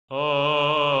Hey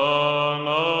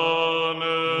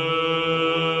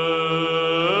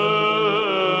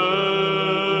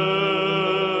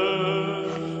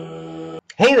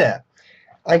there!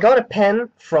 I got a pen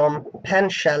from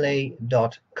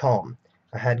penchalet.com.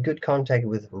 I had good contact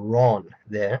with Ron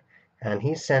there, and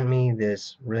he sent me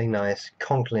this really nice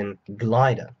Conklin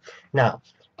glider. Now,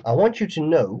 I want you to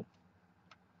know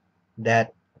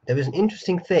that there was an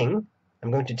interesting thing.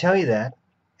 I'm going to tell you that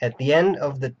at the end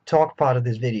of the talk part of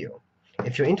this video.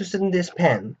 If you're interested in this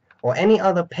pen, or any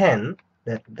other pen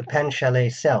that the Pen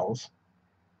Chalet sells,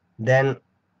 then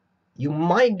you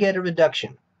might get a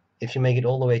reduction if you make it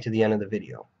all the way to the end of the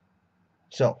video.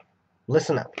 So,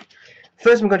 listen up.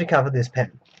 First I'm going to cover this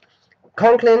pen.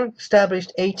 Conklin,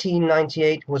 established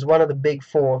 1898, was one of the big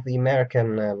four of the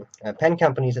American pen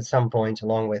companies at some point,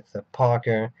 along with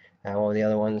Parker, what were the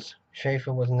other ones?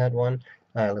 Schaefer, wasn't that one?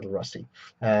 A little rusty.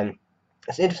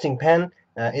 It's an interesting pen.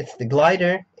 It's the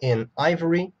glider in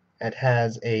ivory. It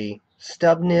has a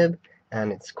stub nib,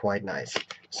 and it's quite nice.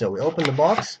 So we open the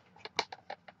box.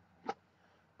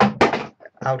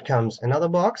 Out comes another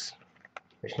box,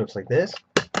 which looks like this.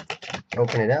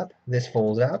 Open it up. This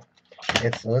falls out.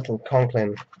 It's a little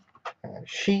Conklin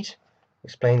sheet.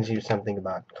 Explains you something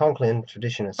about Conklin,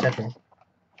 tradition, etc.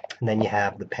 And then you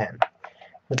have the pen.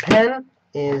 The pen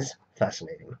is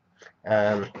fascinating.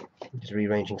 Just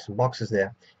rearranging some boxes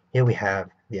there. Here we have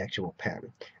the actual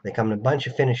pen. They come in a bunch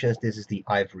of finishes. This is the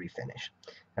ivory finish.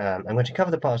 I'm going to cover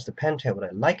the parts of the pen, tell you what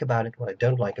I like about it, what I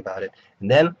don't like about it,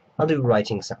 and then I'll do a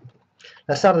writing sample.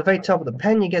 Let's start at the very top of the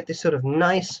pen. You get this sort of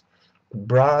nice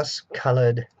brass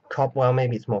colored copper, well,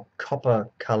 maybe it's more copper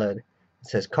colored. It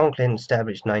says Conklin,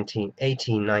 established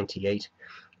 1898.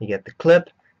 You get the clip.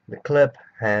 The clip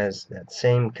has that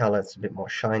same color. It's a bit more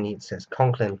shiny. It says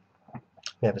Conklin.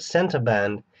 We have a center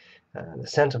band. The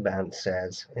center band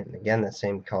says, and again that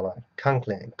same color,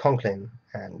 Conklin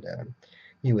and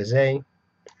USA.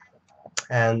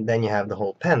 And then you have the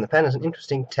whole pen. The pen has an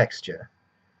interesting texture.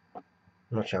 I'm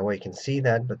not sure where you can see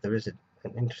that, but there is an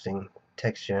interesting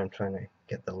texture. I'm trying to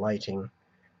get the lighting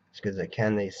as good as I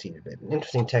can. They see it a bit. An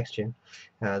interesting texture.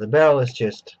 The barrel is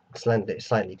just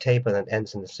slightly tapered and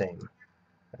ends in the same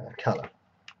color.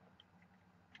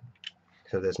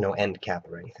 So there's no end cap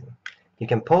or anything. You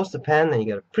can post the pen and you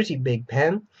get a pretty big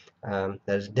pen. That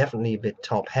is definitely a bit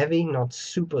top heavy, not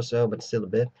super so, but still a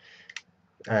bit.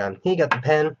 Here you got the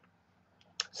pen.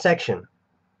 Section.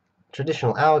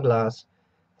 Traditional hourglass.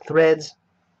 Threads.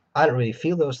 I don't really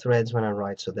feel those threads when I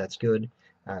write, so that's good.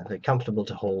 Very comfortable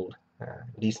to hold,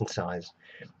 decent size.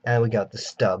 And we got the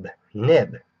stub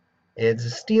nib. It's a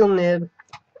steel nib,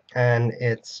 and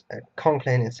it's a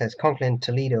Conklin. It says Conklin,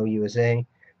 Toledo, USA.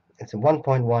 It's a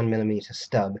 1.1 millimeter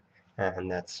stub, and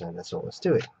that's all there's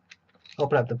to it.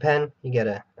 Open up the pen, you get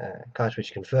a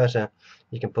cartridge converter.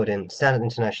 You can put in standard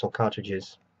international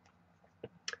cartridges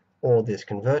or this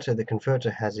converter. The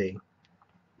converter has a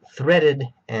threaded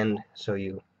end, so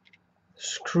you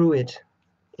screw it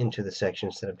into the section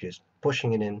instead of just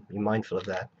pushing it in. Be mindful of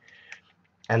that.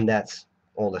 And that's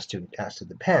all there's to it as to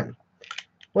the pen.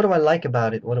 What do I like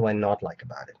about it? What do I not like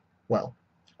about it? Well,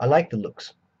 I like the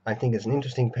looks. I think it's an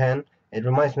interesting pen. It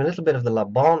reminds me a little bit of the La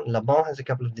Bon. La Bon has a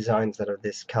couple of designs that are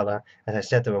this color. As I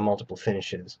said, there are multiple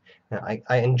finishes. I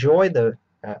enjoy the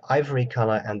ivory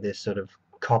color and this sort of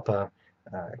copper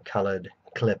colored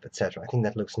clip, etc. I think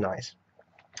that looks nice.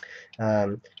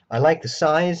 I like the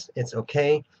size. It's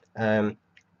okay. In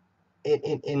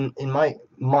my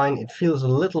mind, it feels a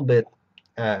little bit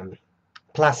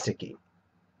plasticky.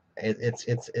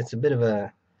 It's a bit of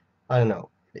a, I don't know.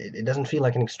 It doesn't feel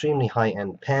like an extremely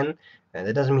high-end pen, and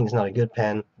that doesn't mean it's not a good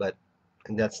pen, but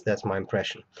that's my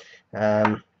impression.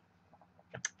 As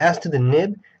to the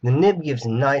nib gives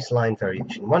nice line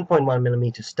variation. 1.1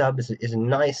 millimeter stub is a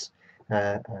nice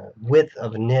width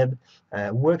of a nib.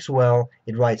 Works well.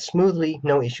 It writes smoothly.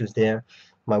 No issues there.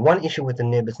 My one issue with the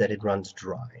nib is that it runs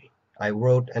dry. I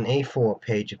wrote an A4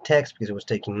 page of text because I was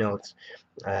taking notes,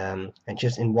 and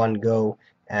just in one go,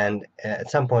 and at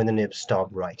some point the nib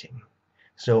stopped writing.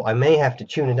 So I may have to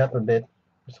tune it up a bit.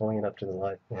 Just holding it up to the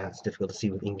light. Yeah, it's difficult to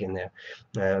see with ink in there.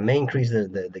 May increase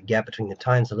the gap between the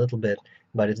tines a little bit,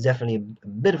 but it's definitely a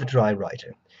bit of a dry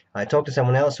writer. I talked to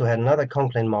someone else who had another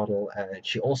Conklin model, and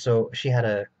she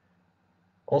had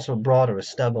also brought her a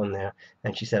stub on there,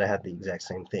 and she said I had the exact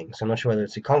same thing. So I'm not sure whether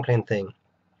it's a Conklin thing,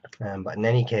 but in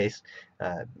any case,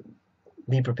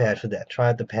 be prepared for that. Try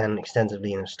out the pen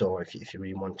extensively in a store if you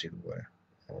really want to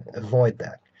avoid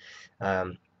that.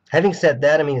 Having said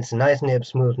that, I mean, it's a nice nib,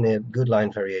 smooth nib, good line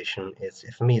variation.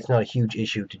 For me, it's not a huge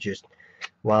issue to just,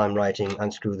 while I'm writing,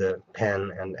 unscrew the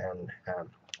pen and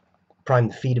prime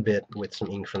the feed a bit with some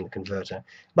ink from the converter.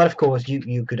 But of course,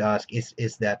 you could ask,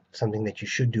 is that something that you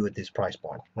should do at this price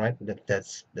point, right?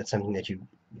 That's something that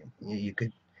you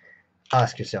could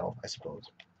ask yourself, I suppose.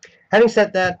 Having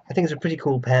said that, I think it's a pretty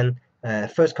cool pen.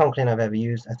 First Conklin I've ever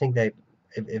used. I think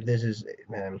if this is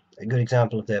a good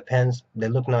example of their pens, they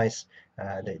look nice.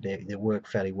 They work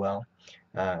fairly well.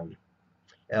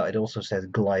 It also says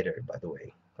glider, by the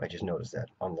way. I just noticed that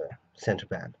on the center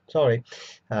pad. Sorry.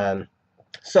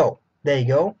 So there you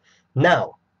go.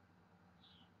 Now,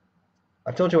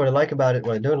 I've told you what I like about it,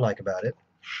 what I don't like about it.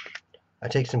 I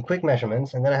take some quick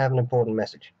measurements, and then I have an important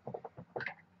message.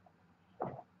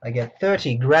 I get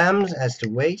 30 grams as to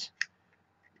weight.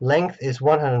 Length is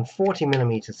 140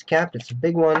 millimeters capped. It's a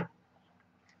big one.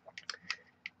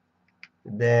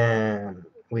 Then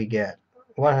we get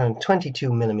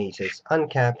 122 millimeters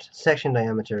uncapped. Section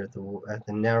diameter at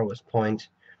the narrowest point.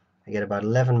 I get about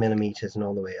 11 millimeters, and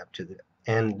all the way up to the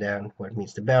end down where it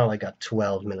meets the barrel, I got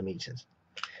 12 millimeters.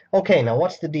 Okay, now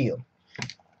what's the deal?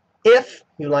 If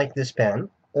you like this pen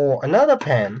or another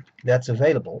pen that's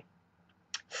available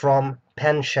from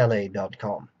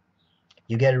penchalet.com,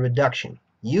 you get a reduction.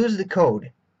 Use the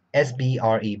code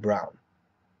SBREBrown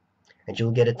and you'll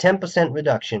get a 10%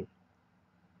 reduction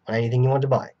on anything you want to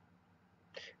buy,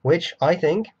 which I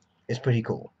think is pretty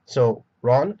cool. So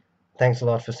Ron, thanks a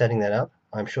lot for setting that up.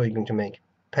 I'm sure you're going to make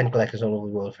pen collectors all over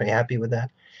the world very happy with that.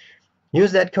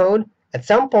 Use that code. At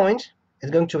some point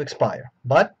it's going to expire,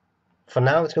 but for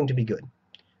now it's going to be good.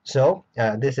 So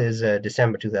this is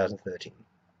December 2013.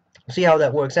 We'll see how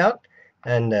that works out,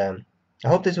 and I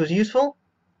hope this was useful.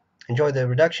 Enjoy the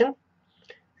reduction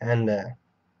and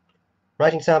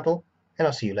writing sample, and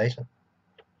I'll see you later.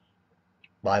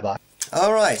 Bye bye.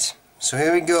 Alright, so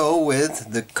here we go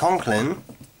with the Conklin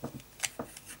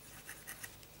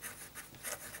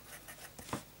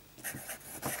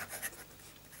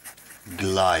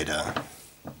glider.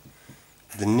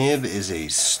 The nib is a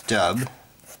stub.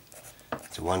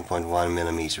 It's a 1.1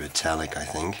 millimeter metallic, I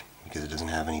think, because it doesn't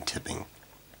have any tipping.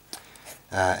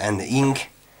 And the ink,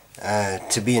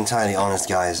 to be entirely honest,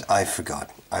 guys, I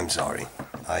forgot. I'm sorry.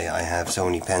 I have so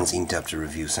many pens inked up to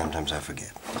review, sometimes I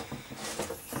forget.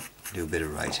 Do a bit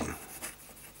of writing.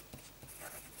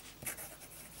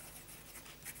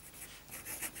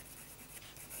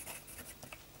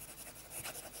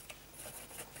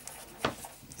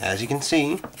 As you can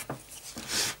see,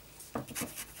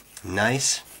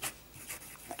 nice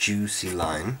juicy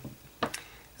line,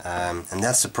 and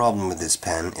that's the problem with this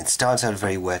pen. It starts out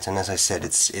very wet, and as I said,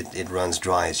 it runs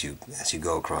dry as you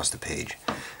go across the page.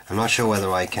 I'm not sure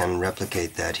whether I can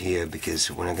replicate that here, because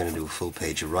we're not going to do a full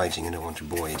page of writing. I don't want to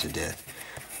bore you to death.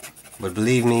 But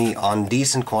believe me, on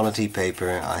decent quality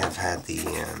paper, I have had the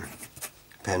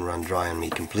pen run dry on me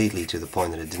completely to the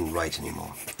point that it didn't write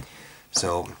anymore.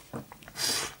 So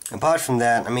apart from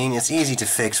that, I mean, it's easy to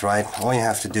fix, right? All you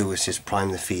have to do is just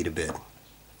prime the feed a bit.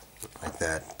 Like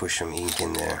that. Push some ink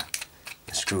in there.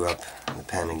 Screw up the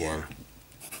pen again.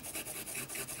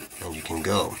 And you can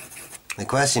go. The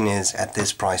question is, at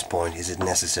this price point, is it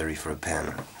necessary for a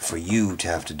pen? For you to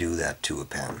have to do that to a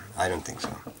pen? I don't think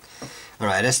so.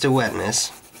 Alright, as to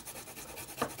wetness.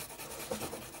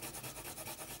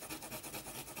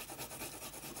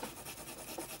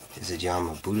 Is it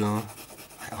Yamabudo?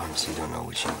 I honestly don't know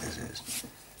which ink this is.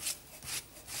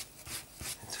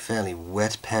 It's a fairly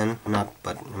wet pen,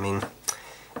 but I mean,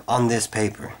 on this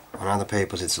paper. On other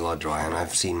papers it's a lot drier, and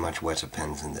I've seen much wetter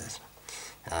pens than this.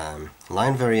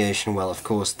 Line variation, well, of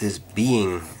course, this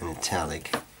being an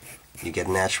italic, you get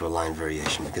natural line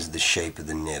variation because of the shape of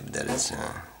the nib that is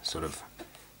sort of,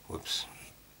 whoops.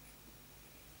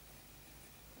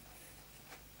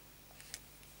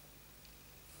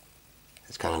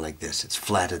 It's kind of like this. It's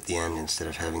flat at the end instead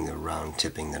of having the round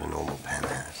tipping that a normal pen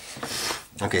has.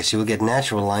 Okay, so you'll get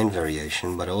natural line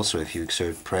variation, but also if you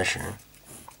exert pressure,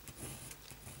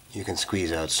 you can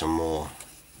squeeze out some more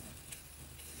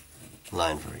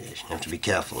line variation. You have to be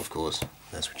careful, of course.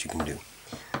 That's what you can do.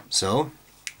 So,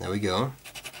 there we go.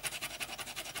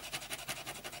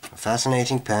 A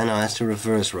fascinating pen. Now, as to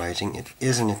reverse writing, it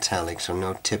is an italic, so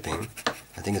no tipping.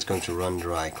 I think it's going to run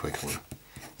dry quickly.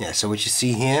 Yeah, so what you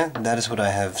see here, that is what I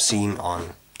have seen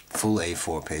on full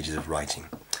A4 pages of writing.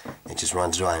 It just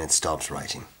runs dry and it stops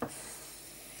writing.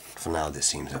 For now, this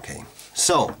seems okay.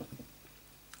 So,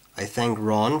 I thank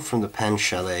Ron from the Pen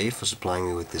Chalet for supplying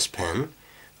me with this pen.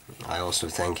 I also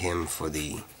thank him for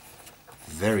the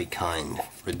very kind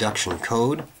reduction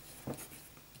code.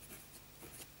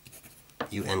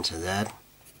 You enter that,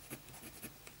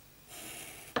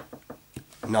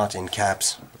 not in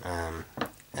caps,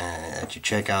 at your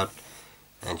checkout,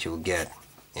 and you'll get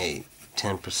a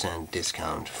 10%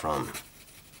 discount from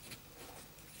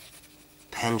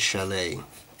penchalet.com.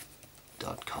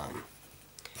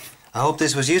 I hope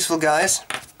this was useful, guys,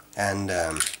 and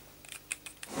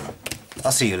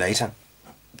I'll see you later.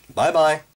 Bye bye.